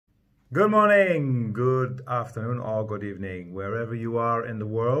Good morning, good afternoon, or good evening, wherever you are in the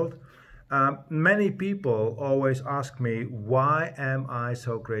world. Many people always ask me, why am I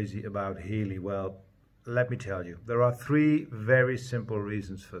so crazy about Healy? Well, let me tell you, there are three very simple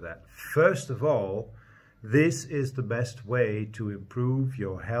reasons for that. First of all, this is the best way to improve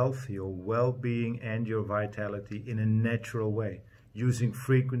your health, your well-being, and your vitality in a natural way, using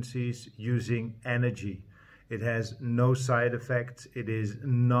frequencies, using energy. It has no side effects, it is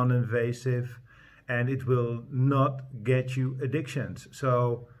non-invasive, and it will not get you addictions.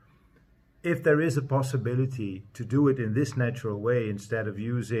 So if there is a possibility to do it in this natural way instead of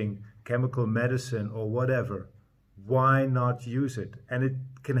using chemical medicine or whatever, why not use it? And it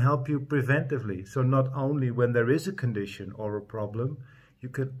can help you preventively. So not only when there is a condition or a problem, you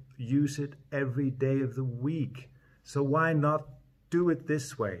can use it every day of the week. So why not do it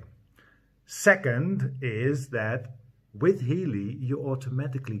this way? Second is that with Healy, you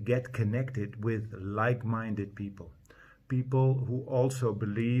automatically get connected with like-minded people. People who also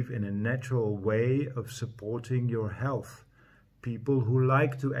believe in a natural way of supporting your health. People who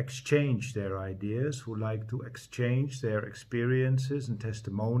like to exchange their ideas, who like to exchange their experiences and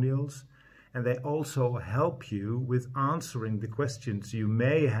testimonials. And they also help you with answering the questions you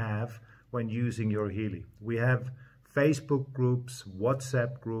may have when using your Healy. We have Facebook groups,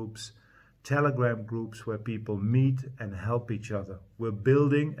 WhatsApp groups, Telegram groups where people meet and help each other. We're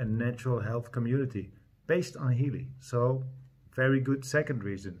building a natural health community based on Healy. So, very good second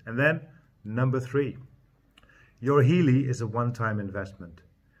reason. And then, number three, your Healy is a one-time investment.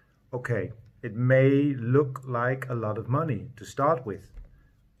 Okay, it may look like a lot of money to start with.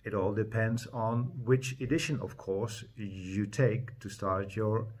 It all depends on which edition, of course, you take to start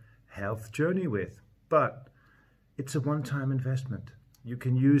your health journey with. But it's a one-time investment. You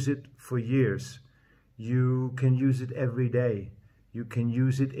can use it for years. You can use it every day. You can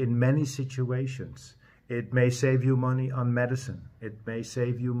use it in many situations. It may save you money on medicine. It may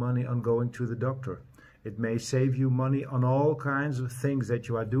save you money on going to the doctor. It may save you money on all kinds of things that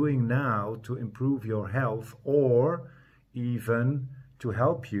you are doing now to improve your health, or even to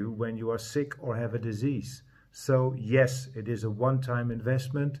help you when you are sick or have a disease. So yes, it is a one-time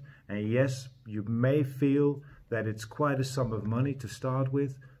investment, and yes, you may feel that it's quite a sum of money to start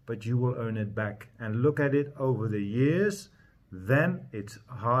with, but you will earn it back. And look at it over the years, then it's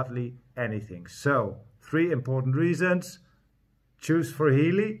hardly anything. So, three important reasons: choose for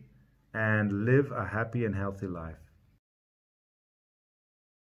Healy and live a happy and healthy life.